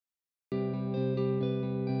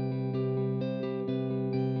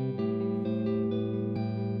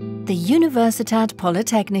The Universitat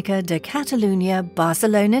Politècnica de Catalunya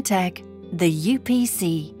Barcelonatech, the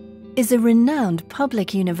UPC, is a renowned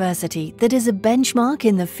public university that is a benchmark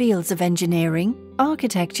in the fields of engineering,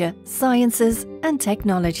 architecture, sciences and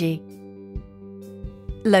technology.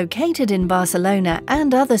 Located in Barcelona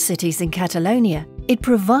and other cities in Catalonia, it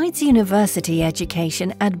provides university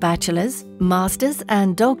education at bachelor's, master's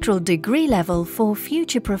and doctoral degree level for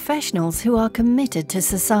future professionals who are committed to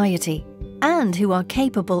society and who are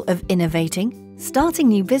capable of innovating, starting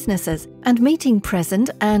new businesses and meeting present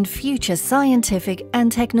and future scientific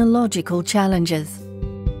and technological challenges.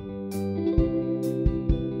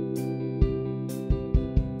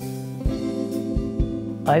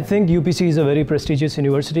 I think UPC is a very prestigious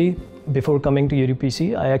university. Before coming to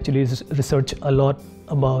UPC, I actually researched a lot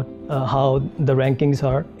about how the rankings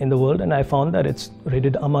are in the world, and I found that it's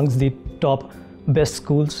rated amongst the top best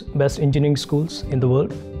schools, best engineering schools in the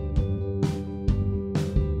world.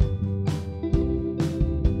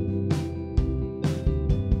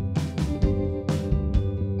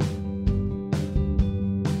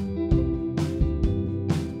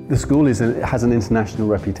 The school has an international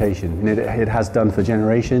reputation, and it has done for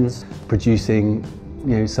generations, producing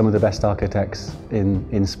some of the best architects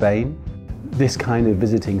in Spain. This kind of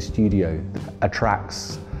visiting studio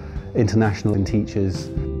attracts international teachers.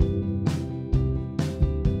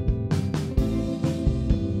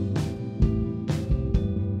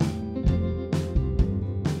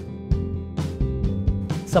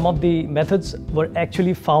 Some of the methods were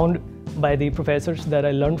actually found by the professors that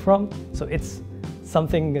I learned from, so it's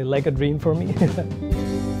something like a dream for me.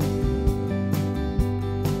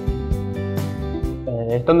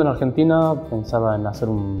 Estando en Argentina pensaba en hacer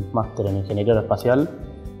un máster en ingeniería aeroespacial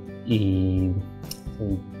y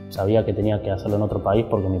sabía que tenía que hacerlo en otro país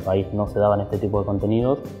porque en mi país no se daban este tipo de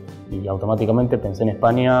contenidos, y automáticamente pensé en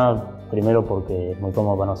España, primero porque es muy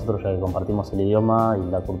cómodo para nosotros ya que compartimos el idioma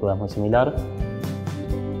y la cultura es muy similar.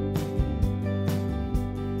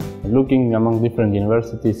 Looking among different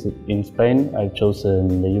universities in Spain, I've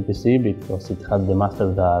chosen the UPC because it had the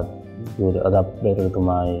master that would adapt better to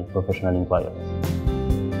my professional inquiries.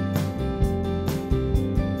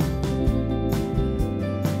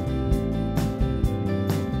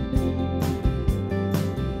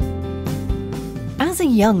 As a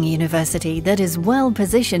young university that is well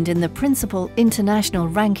positioned in the principal international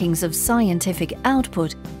rankings of scientific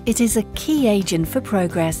output, it is a key agent for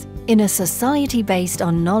progress in a society based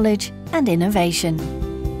on knowledge and innovation.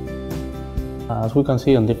 As we can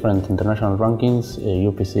see on different international rankings,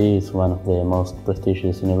 UPC is one of the most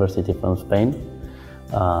prestigious universities from Spain.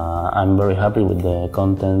 I'm very happy with the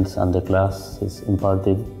contents and the classes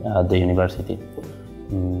imparted at the university.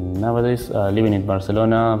 Nowadays, living in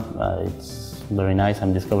Barcelona, it's very nice.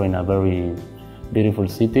 I'm discovering a very beautiful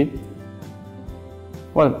city.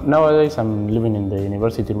 Well, nowadays I'm living in the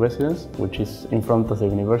university residence, which is in front of the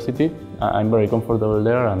university. I'm very comfortable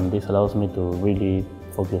there, and this allows me to really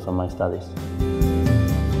focus on my studies.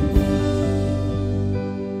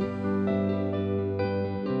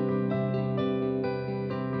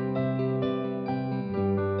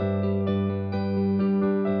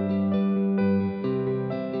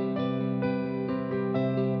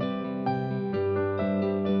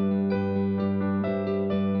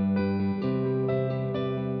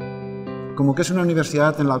 Como que es una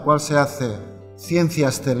universidad en la cual se hace ciencia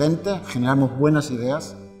excelente, generamos buenas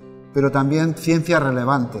ideas, pero también ciencia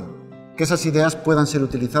relevante, que esas ideas puedan ser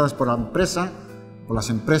utilizadas por la empresa, por las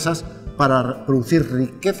empresas, para producir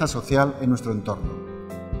riqueza social en nuestro entorno.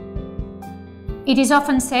 It is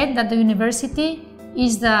often said that the university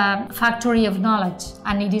is the factory of knowledge,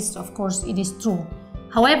 and it is, of course, it is true.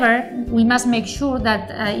 However, we must make sure that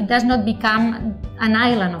it does not become an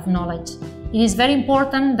island of knowledge. It is very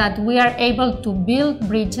important that we are able to build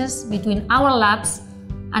bridges between our labs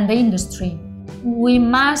and the industry. We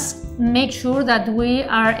must make sure that we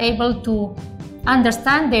are able to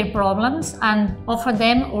understand their problems and offer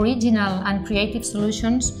them original and creative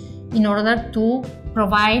solutions in order to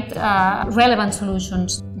provide relevant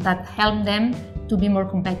solutions that help them to be more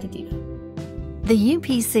competitive. The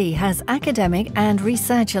UPC has academic and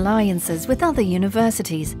research alliances with other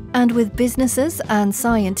universities and with businesses and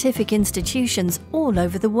scientific institutions all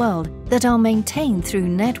over the world that are maintained through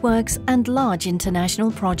networks and large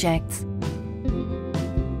international projects.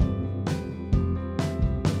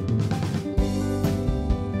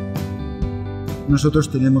 Nosotros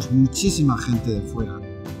tenemos muchísima gente de fuera,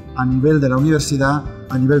 a nivel de la universidad,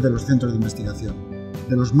 a nivel de los centros de investigación.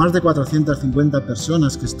 De los más de 450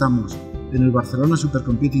 personas que estamos en el Barcelona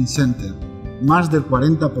Supercomputing Center, más del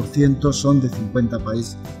 40% son de 50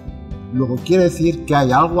 países. Luego quiere decir que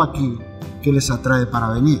hay algo aquí ¿Qué les atrae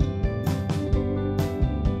para venir?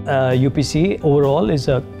 UPC overall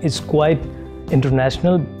is quite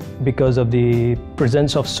international because of the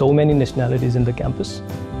presence of so many nationalities in the campus.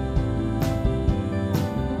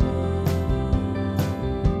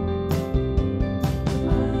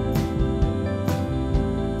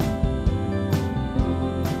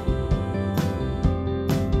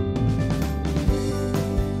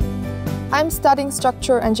 I'm studying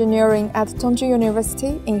structural engineering at Tongji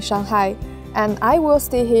University in Shanghai, and I will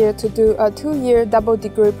stay here to do a 2-year double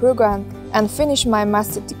degree program and finish my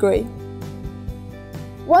master's degree.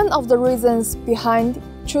 One of the reasons behind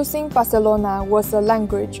choosing Barcelona was the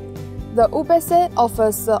language. The UPC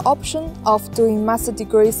offers the option of doing master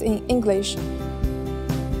degrees in English.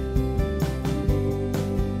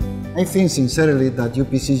 I think sincerely that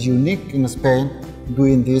UPC is unique in Spain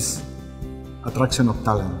doing this attraction of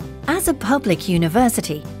talent. As a public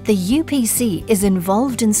university, the UPC is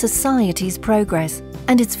involved in society's progress,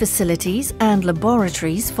 and its facilities and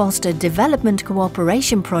laboratories foster development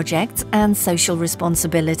cooperation projects and social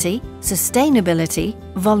responsibility, sustainability,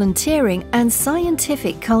 volunteering and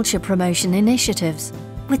scientific culture promotion initiatives,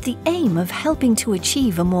 with the aim of helping to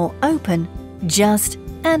achieve a more open, just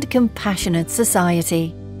and compassionate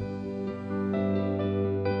society.